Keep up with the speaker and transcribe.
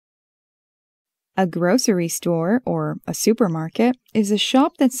A grocery store, or a supermarket, is a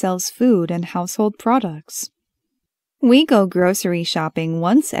shop that sells food and household products. We go grocery shopping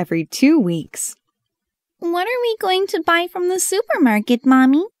once every 2 weeks. What are we going to buy from the supermarket,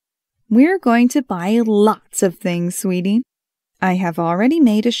 Mommy? We're going to buy lots of things, sweetie. I have already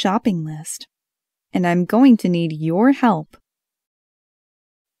made a shopping list, and I'm going to need your help.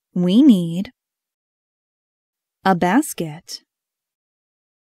 We need a basket,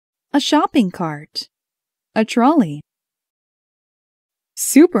 a shopping cart, a trolley,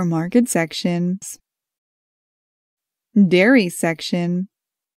 supermarket sections, dairy section,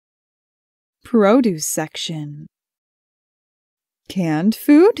 produce section, canned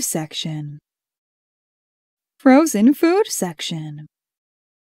food section, frozen food section,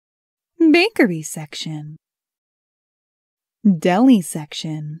 bakery section, deli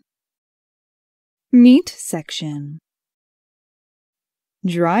section, meat section,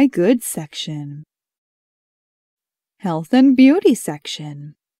 dry goods section, health and beauty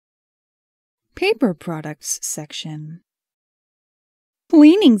section, paper products section,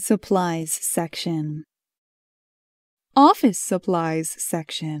 cleaning supplies section, office supplies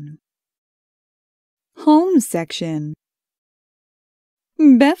section, home section,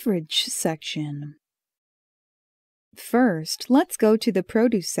 beverage section. First, let's go to the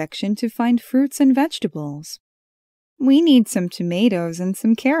produce section to find fruits and vegetables. We need some tomatoes and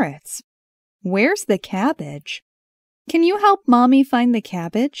some carrots. Where's the cabbage? Can you help Mommy find the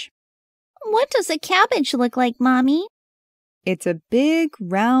cabbage? What does a cabbage look like, Mommy? It's a big,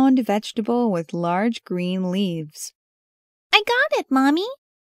 round vegetable with large green leaves. I got it, Mommy.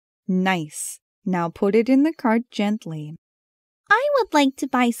 Nice. Now put it in the cart gently. I would like to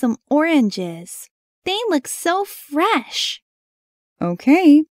buy some oranges. They look so fresh.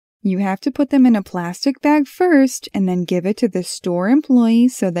 Okay. You have to put them in a plastic bag first and then give it to the store employee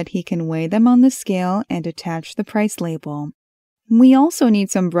so that he can weigh them on the scale and attach the price label. We also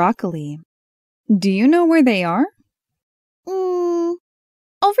need some broccoli. Do you know where they are?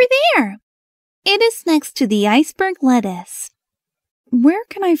 Over there. It is next to the iceberg lettuce. Where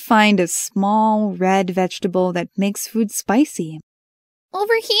can I find a small red vegetable that makes food spicy?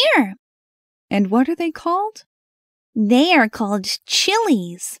 Over here. And what are they called? They are called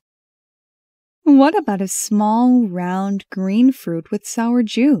chilies. What about a small, round, green fruit with sour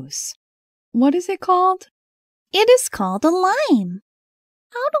juice? What is it called? It is called a lime.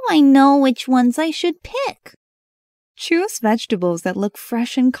 How do I know which ones I should pick? Choose vegetables that look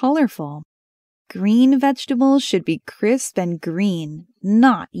fresh and colorful. Green vegetables should be crisp and green,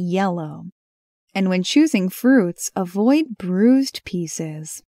 not yellow. And when choosing fruits, avoid bruised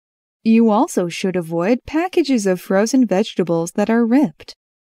pieces. You also should avoid packages of frozen vegetables that are ripped.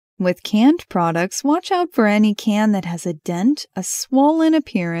 With canned products, watch out for any can that has a dent, a swollen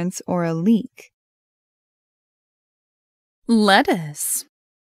appearance, or a leak. Lettuce,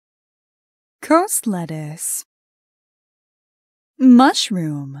 coast lettuce,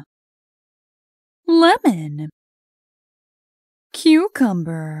 mushroom, lemon,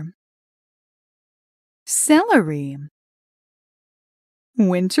 cucumber, celery,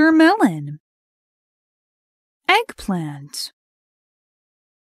 winter melon, eggplant,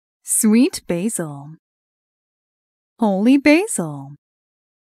 sweet basil, holy basil,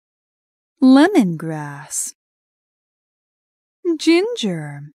 lemongrass,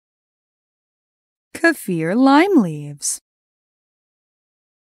 ginger, kaffir lime leaves,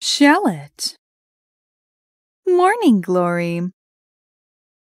 shallot, morning glory,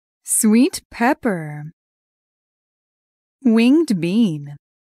 sweet pepper, winged bean,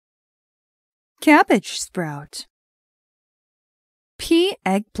 cabbage sprout, pea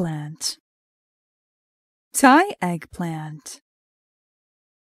eggplant, Thai eggplant,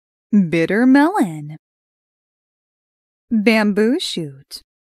 bitter melon, bamboo shoot,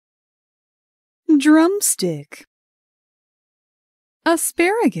 drumstick,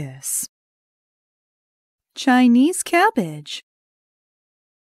 asparagus, Chinese cabbage,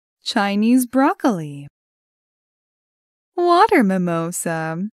 Chinese broccoli, water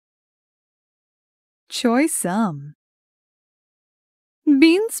mimosa, choy sum,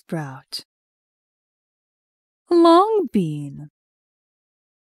 bean sprout, long bean,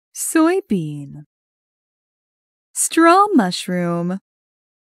 soybean, straw mushroom,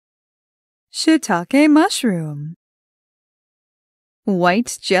 shiitake mushroom,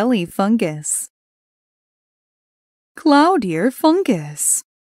 white jelly fungus, cloud ear fungus,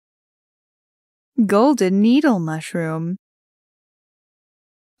 golden needle mushroom,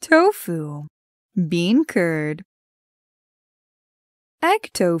 tofu, bean curd, egg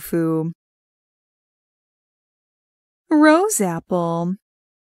tofu, rose apple,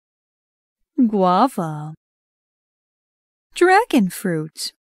 guava, dragon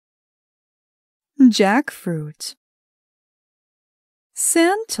fruit, jackfruit,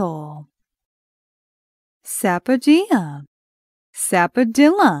 santal, sapodilla,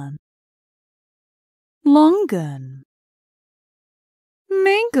 sapodilla, longan,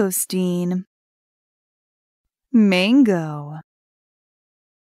 mangosteen, mango,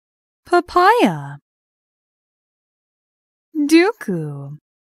 papaya, duku,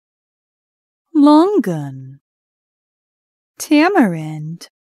 longan, tamarind,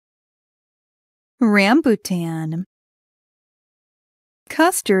 rambutan,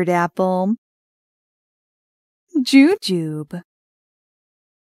 custard apple, jujube,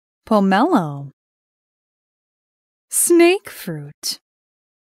 pomelo, snake fruit,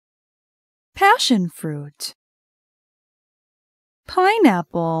 passion fruit,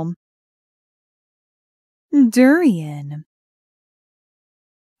 pineapple, durian,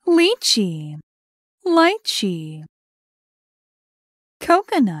 lychee, lychee,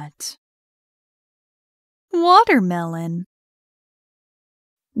 coconut, watermelon.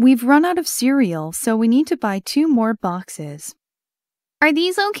 We've run out of cereal, so we need to buy 2 more boxes. Are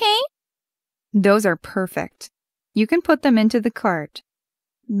these okay? Those are perfect. You can put them into the cart.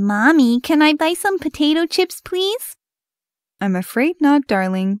 Mommy, can I buy some potato chips, please? I'm afraid not,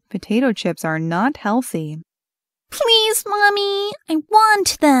 darling. Potato chips are not healthy. Please, Mommy, I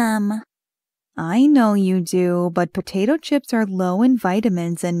want them. I know you do, but potato chips are low in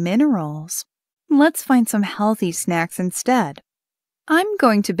vitamins and minerals. Let's find some healthy snacks instead. I'm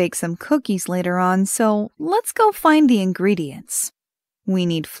going to bake some cookies later on, so let's go find the ingredients. We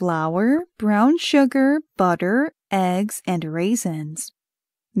need flour, brown sugar, butter, eggs, and raisins.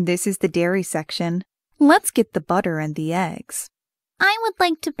 This is the dairy section. Let's get the butter and the eggs. I would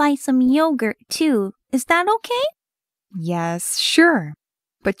like to buy some yogurt, too. Is that okay? Yes, sure.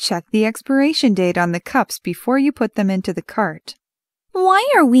 But check the expiration date on the cups before you put them into the cart. Why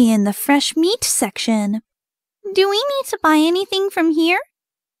are we in the fresh meat section? Do we need to buy anything from here?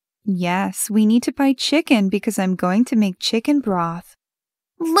 Yes, we need to buy chicken because I'm going to make chicken broth.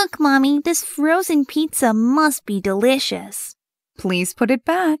 Look, Mommy, this frozen pizza must be delicious. Please put it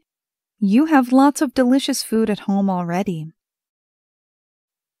back. You have lots of delicious food at home already.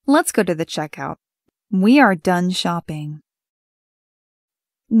 Let's go to the checkout. We are done shopping.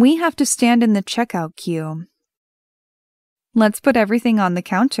 We have to stand in the checkout queue. Let's put everything on the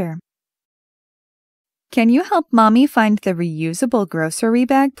counter. Can you help Mommy find the reusable grocery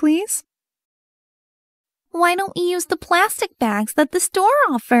bag, please? Why don't we use the plastic bags that the store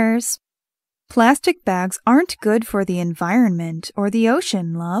offers? Plastic bags aren't good for the environment or the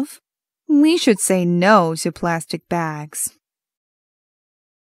ocean, love. We should say no to plastic bags.